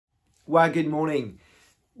Well, good morning.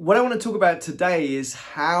 What I want to talk about today is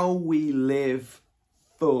how we live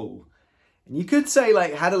full. And you could say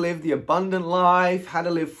like how to live the abundant life, how to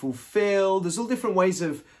live fulfilled. There's all different ways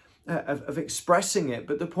of expressing it.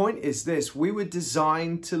 But the point is this: we were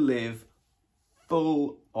designed to live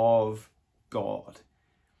full of God.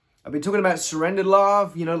 I've been talking about surrendered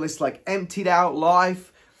love, this like emptied out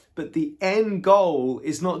life. But the end goal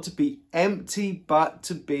is not to be empty, but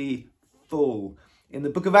to be full. In the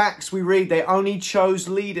book of Acts, we read they only chose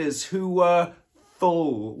leaders who were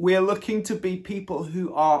full. We are looking to be people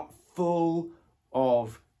who are full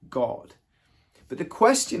of God. But the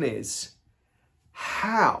question is,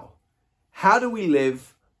 how? How do we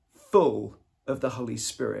live full of the Holy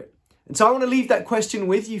Spirit? And so I want to leave that question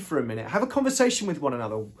with you for a minute. Have a conversation with one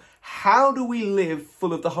another. How do we live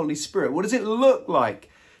full of the Holy Spirit? What does it look like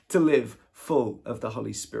to live full of the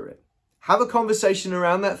Holy Spirit? Have a conversation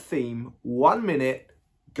around that theme. 1 minute,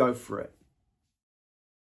 go for it.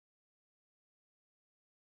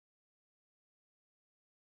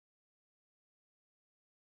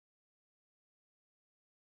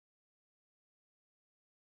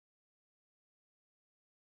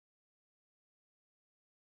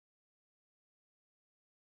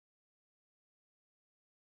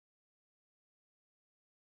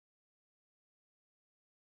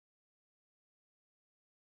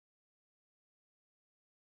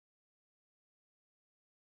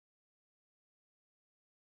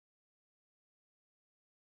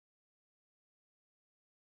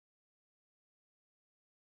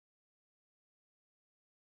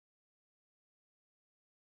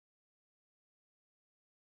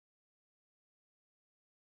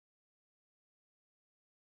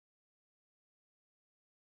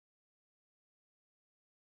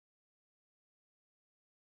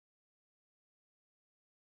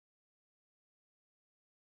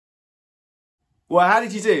 Well, how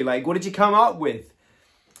did you do? What did you come up with?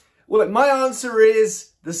 Well, my answer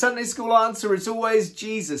is, the Sunday school answer is always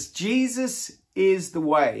Jesus. Jesus is the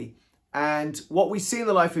way. And what we see in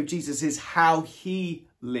the life of Jesus is how he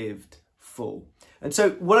lived full. And so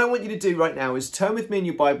what I want you to do right now is turn with me in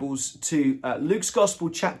your Bibles to Luke's Gospel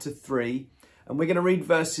chapter 3. And we're going to read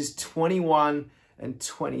verses 21 and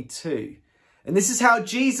 22. And this is how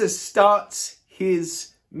Jesus starts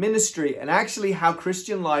his ministry, and actually how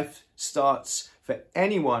Christian life starts for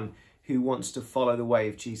anyone who wants to follow the way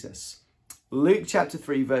of Jesus. Luke chapter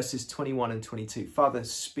 3, verses 21 and 22. Father,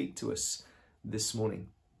 speak to us this morning.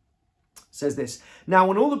 It says this: Now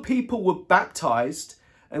when all the people were baptized,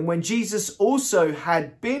 and when Jesus also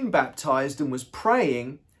had been baptized and was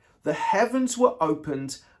praying, the heavens were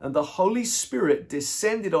opened, and the Holy Spirit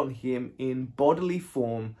descended on him in bodily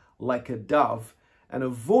form like a dove. And a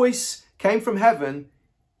voice came from heaven: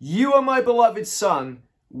 You are my beloved Son,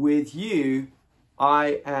 with you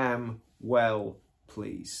I am well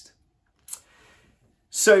pleased.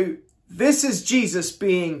 So this is Jesus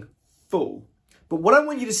being full. But what I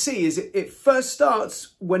want you to see is it first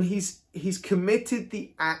starts when he's committed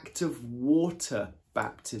the act of water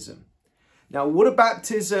baptism. Now, water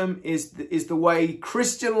baptism is the way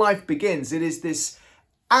Christian life begins. It is this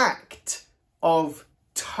act of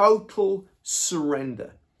total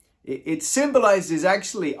surrender. It symbolizes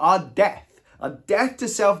actually our death to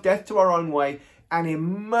self, death to our own way, and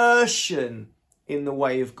immersion in the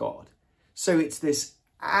way of God. So it's this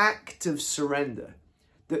act of surrender.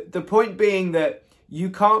 The point being that you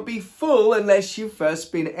can't be full unless you've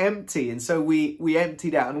first been empty. And so we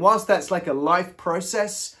emptied out. And whilst that's like a life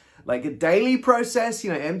process, like a daily process,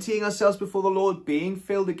 emptying ourselves before the Lord, being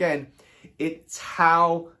filled again, it's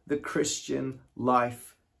how the Christian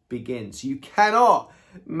life begins. You cannot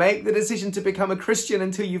make the decision to become a Christian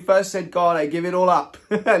until you first said, God, I give it all up.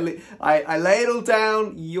 I lay it all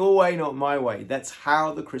down, your way, not my way. That's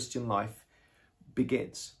how the Christian life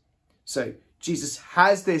begins. So Jesus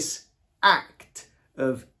has this act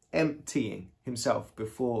of emptying himself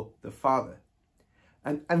before the Father.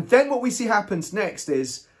 And then what we see happens next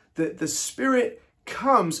is that the Spirit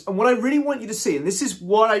comes. And what I really want you to see, and this is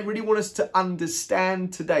what I really want us to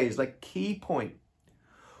understand today, is like key point.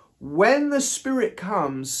 When the Spirit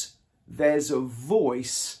comes, there's a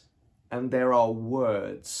voice and there are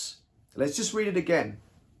words. Let's just read it again.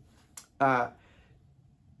 The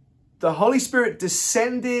Holy Spirit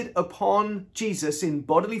descended upon Jesus in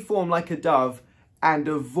bodily form like a dove, and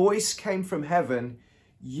a voice came from heaven: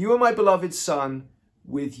 You are my beloved Son,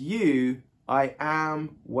 with you I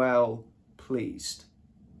am well pleased.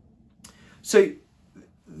 So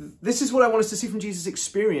this is what I want us to see from Jesus'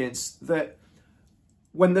 experience, that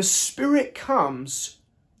when the Spirit comes,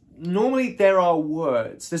 normally there are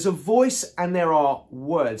words. There's a voice and there are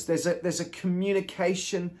words. There's a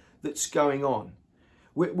communication. that's going on.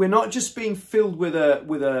 We're not just being filled with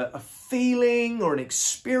a feeling or an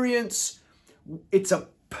experience. It's a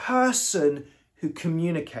person who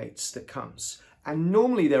communicates that comes. And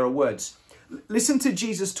normally there are words. Listen to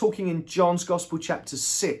Jesus talking in John's Gospel chapter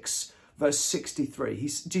 6, verse 63.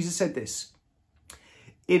 Jesus said this: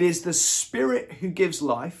 "It is the Spirit who gives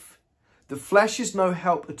life. The flesh is no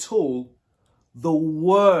help at all. The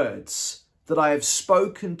words that I have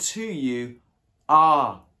spoken to you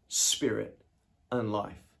are spirit and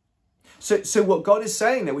life." So what God is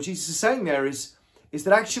saying there, what Jesus is saying there is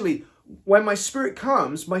that actually when my spirit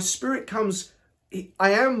comes,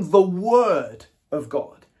 I am the word of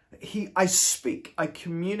God. I speak, I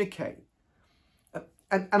communicate.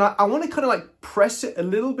 And I want to kind of like press it a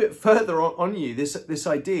little bit further on you, this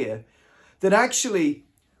idea that actually,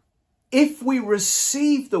 if we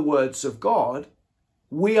receive the words of God,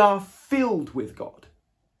 we are filled with God.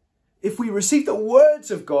 If we receive the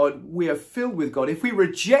words of God, we are filled with God. If we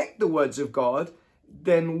reject the words of God,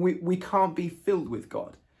 then we can't be filled with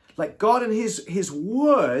God. Like God and his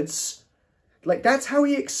words, like that's how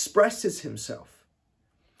he expresses himself.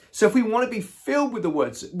 So if we want to be filled with the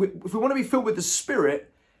words, if we want to be filled with the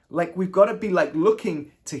Spirit, like we've got to be like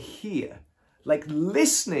looking to hear. Like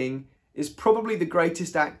listening is probably the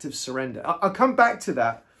greatest act of surrender. I'll come back to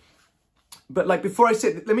that. But like before I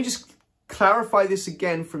say, let me just clarify this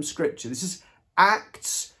again from Scripture. This is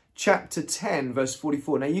Acts chapter 10, verse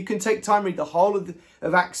 44. Now you can take time, read the whole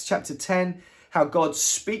of Acts chapter 10, how God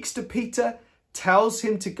speaks to Peter, tells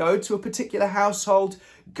him to go to a particular household,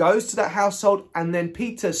 goes to that household, and then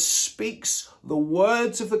Peter speaks the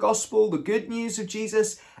words of the gospel, the good news of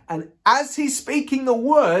Jesus. And as he's speaking the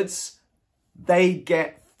words, they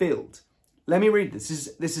get filled. Let me read this.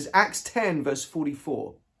 This is Acts 10, verse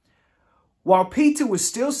 44. "While Peter was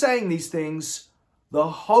still saying these things, the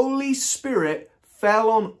Holy Spirit fell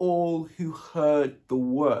on all who heard the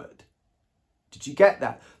word." Did you get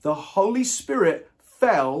that? The Holy Spirit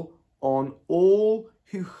fell on all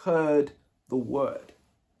who heard the word.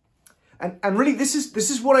 And really, this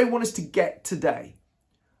is what I want us to get today.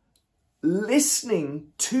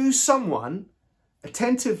 Listening to someone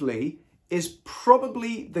attentively is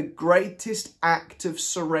probably the greatest act of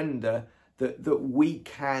surrender that we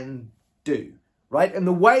can do, right? And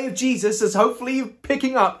the way of Jesus, as hopefully you're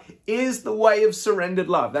picking up, is the way of surrendered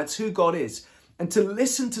love. That's who God is. And to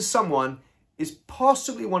listen to someone is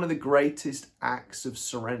possibly one of the greatest acts of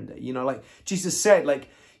surrender. You know, like Jesus said, like,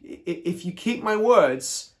 if you keep my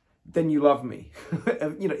words, then you love me.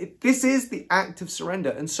 You know, this is the act of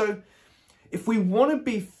surrender. And so if we want to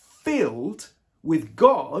be filled with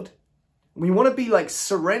God, we want to be like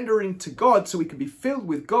surrendering to God so we can be filled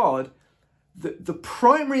with God, the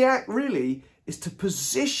primary act really is to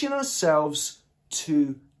position ourselves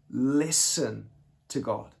to listen to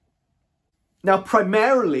God. Now,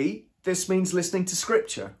 primarily, this means listening to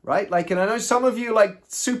Scripture, right? Like, and I know some of you like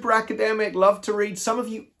super academic, love to read. Some of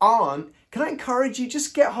you aren't. Can I encourage you,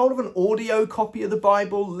 just get hold of an audio copy of the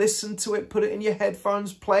Bible, listen to it, put it in your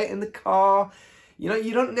headphones, play it in the car. You know,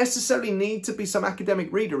 you don't necessarily need to be some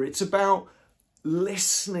academic reader. It's about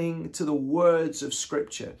listening to the words of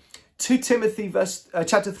Scripture. 2 Timothy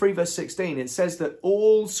chapter 3, verse 16, it says that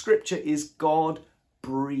all Scripture is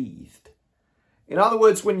God-breathed. In other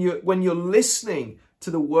words, when you're listening to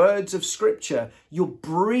the words of Scripture, you're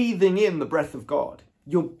breathing in the breath of God.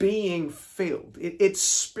 You're being filled. It's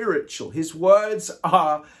spiritual. His words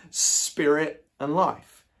are spirit and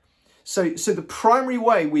life. So the primary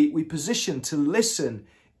way we position to listen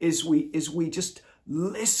is we just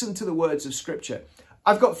listen to the words of Scripture.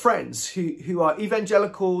 I've got friends who are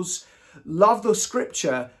evangelicals, love the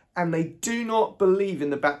Scripture, and they do not believe in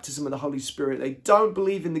the baptism of the Holy Spirit. They don't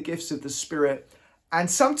believe in the gifts of the Spirit. And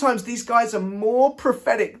sometimes these guys are more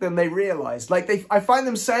prophetic than they realize. Like I find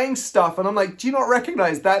them saying stuff and I'm like, do you not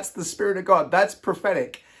recognize that's the Spirit of God? That's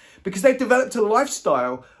prophetic. Because they've developed a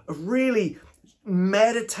lifestyle of really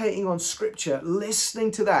meditating on Scripture,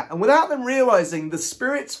 listening to that. And without them realizing, the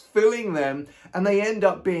Spirit's filling them and they end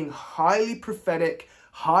up being highly prophetic,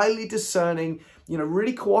 highly discerning, you know,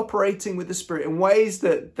 really cooperating with the Spirit in ways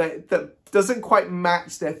that doesn't quite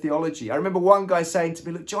match their theology. I remember one guy saying to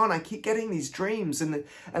me, look, John, I keep getting these dreams and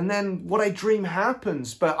then what I dream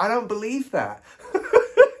happens, but I don't believe that.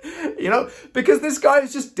 You know, because this guy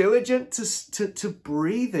is just diligent to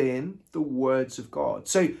breathe in the words of God.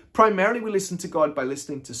 So primarily we listen to God by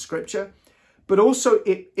listening to Scripture, but also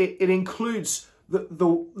it includes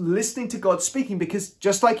the listening to God speaking, because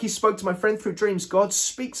just like he spoke to my friend through dreams, God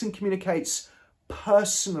speaks and communicates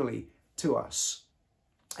personally to us.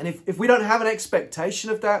 And if we don't have an expectation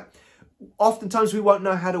of that, oftentimes we won't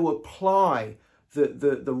know how to apply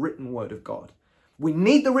the written word of God. We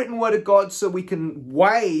need the written word of God so we can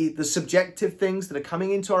weigh the subjective things that are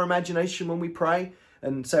coming into our imagination when we pray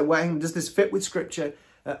and say, well, does this fit with Scripture?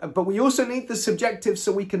 But we also need the subjective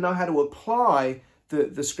so we can know how to apply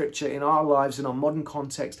the Scripture in our lives, in our modern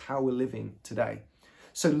context, how we're living today.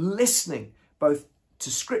 So listening both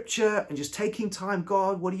to Scripture and just taking time,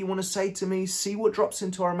 God, what do you want to say to me? See what drops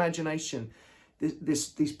into our imagination.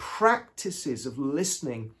 These practices of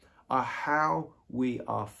listening are how we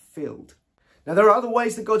are filled. Now, there are other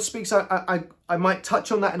ways that God speaks. I might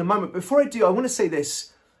touch on that in a moment. Before I do, I want to say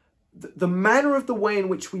this. The manner of the way in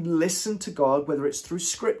which we listen to God, whether it's through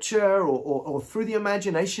Scripture or through the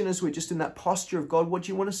imagination as we're just in that posture of, God, what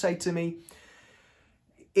do you want to say to me?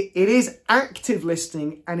 It is active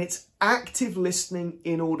listening, and it's active listening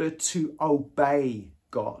in order to obey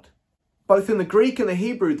God. Both in the Greek and the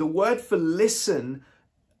Hebrew, the word for listen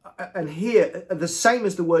and hear are the same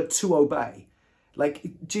as the word to obey.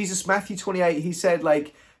 Like Jesus, Matthew 28, he said,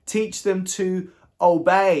 like, teach them to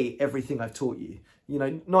obey everything I've taught you. You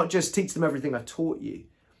know, not just teach them everything I've taught you.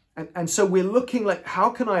 And so we're looking like, how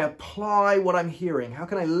can I apply what I'm hearing? How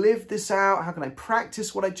can I live this out? How can I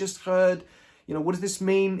practice what I just heard? You know, what does this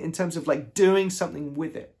mean in terms of like doing something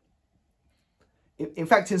with it? In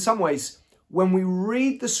fact, in some ways, when we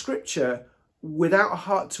read the Scripture without a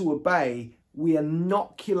heart to obey, we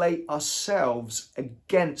inoculate ourselves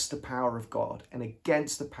against the power of God and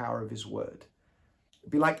against the power of His word.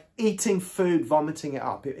 It'd be like eating food, vomiting it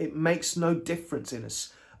up. It makes no difference in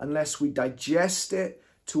us unless we digest it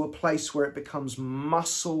to a place where it becomes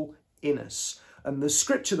muscle in us. And the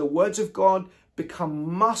Scripture, the words of God,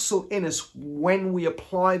 become muscle in us when we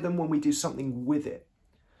apply them, when we do something with it.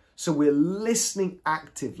 So we're listening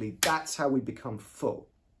actively. That's how we become full.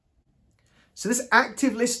 So this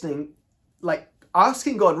active listening, like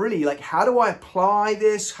asking God really, like, how do I apply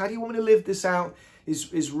this? How do you want me to live this out?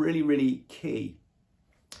 Is really, really key.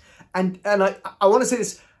 And I want to say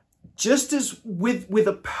this, just as with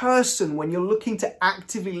a person, when you're looking to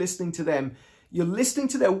actively listening to them, you're listening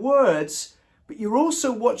to their words, but you're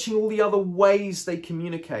also watching all the other ways they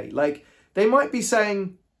communicate. Like they might be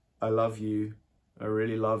saying, I love you, I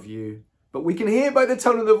really love you. But we can hear by the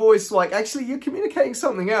tone of the voice, like, actually, you're communicating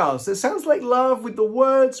something else. It sounds like love with the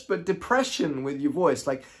words, but depression with your voice.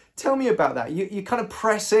 Like, tell me about that. You kind of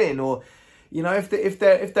press in, or, you know, if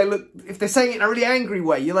they're saying it in a really angry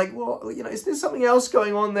way, you're like, well, you know, is there something else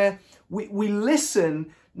going on there? We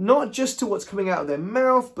listen not just to what's coming out of their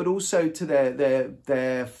mouth, but also to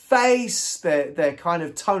their face, their kind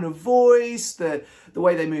of tone of voice, the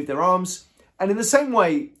way they move their arms. And in the same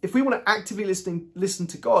way, if we want to actively listen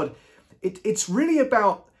to God, it's really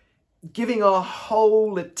about giving our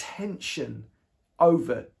whole attention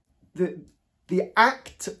over the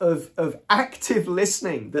act of active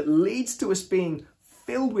listening that leads to us being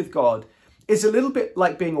filled with God is a little bit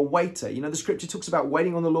like being a waiter. You know, the Scripture talks about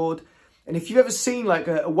waiting on the Lord. And if you've ever seen like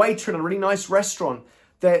a waiter in a really nice restaurant,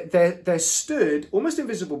 they're stood almost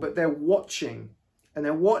invisible, but they're watching. And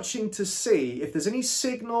they're watching to see if there's any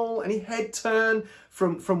signal, any head turn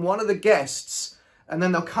from one of the guests. And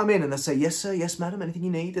then they'll come in and they'll say, yes, sir, yes, madam, anything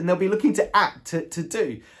you need? And they'll be looking to act, to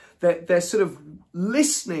do. They're sort of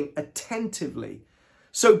listening attentively.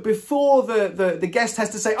 So before the guest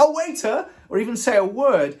has to say, oh, waiter, or even say a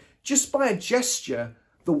word, just by a gesture,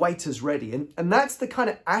 the waiter's ready. And that's the kind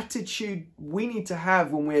of attitude we need to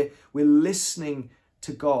have when we're listening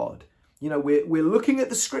to God. You know, we're looking at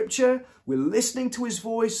the Scripture, we're listening to His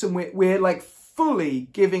voice, and we're like fully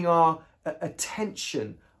giving our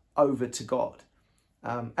attention over to God.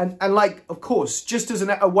 And like, of course, just as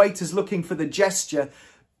a waiter's looking for the gesture,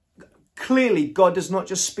 clearly God does not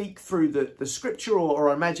just speak through the Scripture or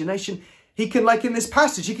our imagination. He can, like in this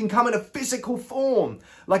passage, He can come in a physical form,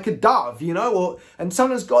 like a dove, you know, and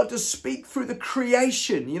sometimes God does speak through the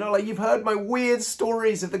creation, you know, like you've heard my weird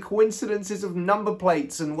stories of the coincidences of number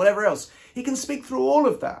plates and whatever else. He can speak through all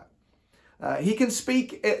of that. He can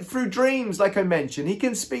speak through dreams, like I mentioned. He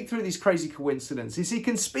can speak through these crazy coincidences. He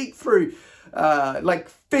can speak through like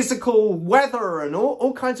physical weather and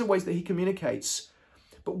all kinds of ways that He communicates.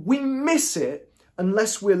 But we miss it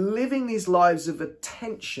unless we're living these lives of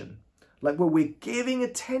attention, like where we're giving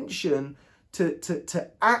attention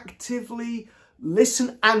to actively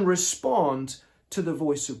listen and respond to the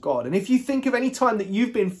voice of God. And if you think of any time that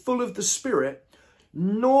you've been full of the Spirit,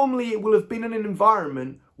 normally it will have been in an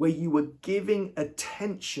environment where you were giving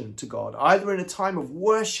attention to God, either in a time of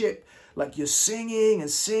worship, like you're singing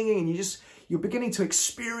and you're beginning to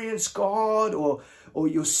experience God, or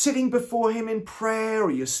you're sitting before Him in prayer,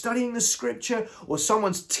 or you're studying the Scripture, or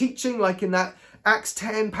someone's teaching, like in that Acts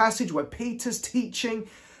 10 passage where Peter's teaching.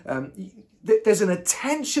 there's an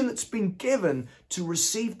attention that's been given to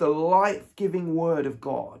receive the life-giving word of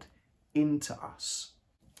God into us.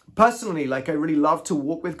 Personally, like, I really love to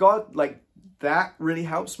walk with God. Like, that really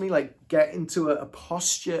helps me, like, get into a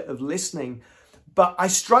posture of listening. But I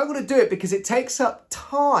struggle to do it because it takes up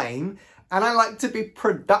time, and I like to be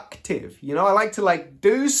productive. You know, I like to, like,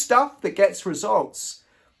 do stuff that gets results.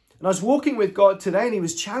 And I was walking with God today, and he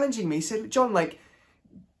was challenging me. He said, John, like,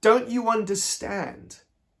 don't you understand?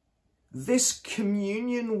 This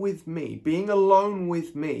communion with me, being alone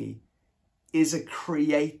with me, is a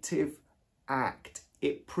creative act.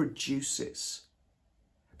 It produces.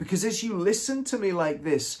 Because as you listen to me like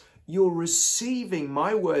this, you're receiving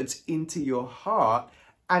my words into your heart,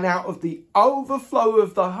 and out of the overflow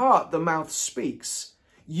of the heart, the mouth speaks.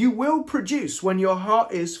 You will produce when your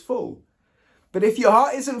heart is full. But if your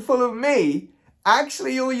heart isn't full of me,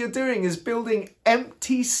 actually all you're doing is building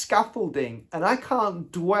empty scaffolding, and I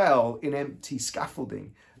can't dwell in empty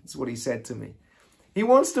scaffolding. That's what he said to me. He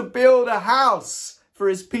wants to build a house for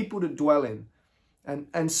his people to dwell in.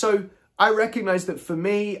 And so I recognize that for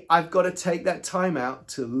me, I've got to take that time out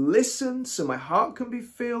to listen so my heart can be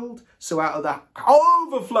filled. So out of that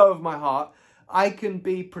overflow of my heart, I can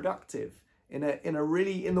be productive in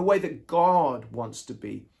the way that God wants to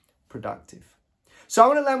be productive. So I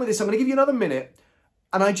want to land with this. I'm going to give you another minute,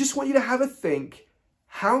 and I just want you to have a think.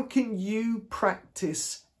 How can you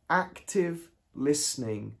practice active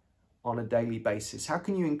listening on a daily basis? How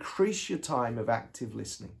can you increase your time of active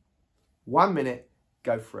listening? 1 minute,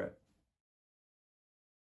 go for it.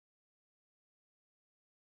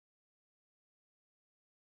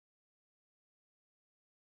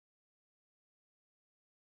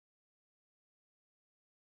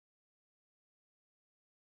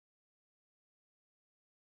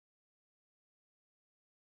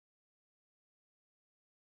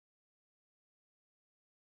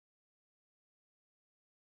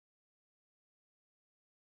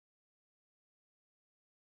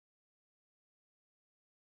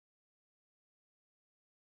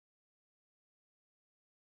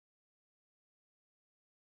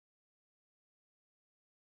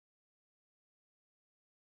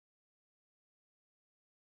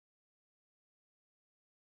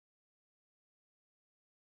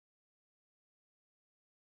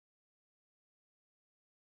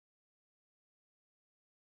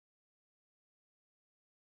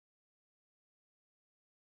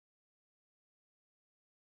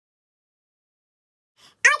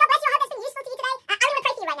 God bless you. I hope that's been useful to you today. I want to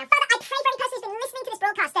pray for you right now. Father, I pray for any person who's been listening to this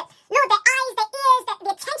broadcast that, Lord, their eyes, their ears,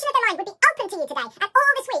 the attention of their mind would be open to you today and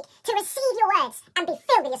all this week to receive your words and be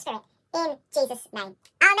filled with your spirit. In Jesus' name.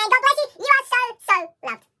 Amen. God bless you. You are so, so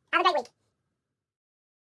loved. Have a great week.